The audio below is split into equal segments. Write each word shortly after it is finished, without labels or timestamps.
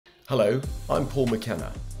Hello, I'm Paul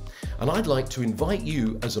McKenna, and I'd like to invite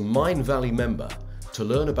you as a Mindvalley member to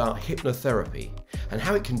learn about hypnotherapy and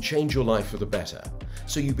how it can change your life for the better,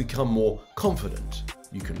 so you become more confident,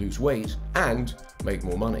 you can lose weight and make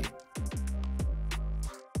more money.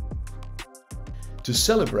 To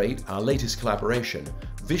celebrate our latest collaboration,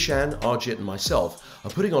 Vishan, Arjit and myself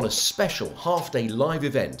are putting on a special half-day live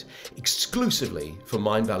event exclusively for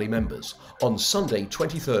Mindvalley members on Sunday,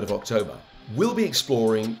 23rd of October. We'll be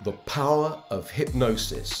exploring the power of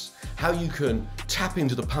hypnosis, how you can tap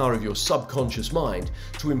into the power of your subconscious mind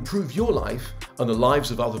to improve your life and the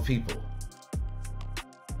lives of other people.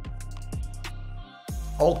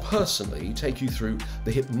 I'll personally take you through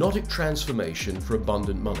the hypnotic transformation for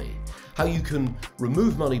abundant money, how you can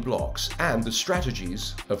remove money blocks and the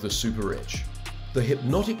strategies of the super rich. The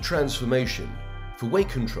hypnotic transformation for weight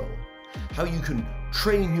control, how you can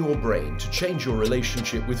train your brain to change your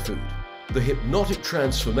relationship with food. The hypnotic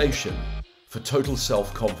transformation for total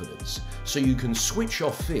self-confidence, so you can switch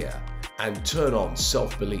off fear and turn on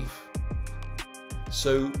self-belief.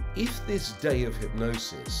 So if this day of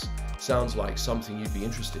hypnosis sounds like something you'd be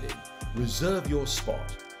interested in, reserve your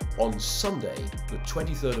spot on Sunday, the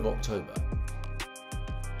 23rd of October.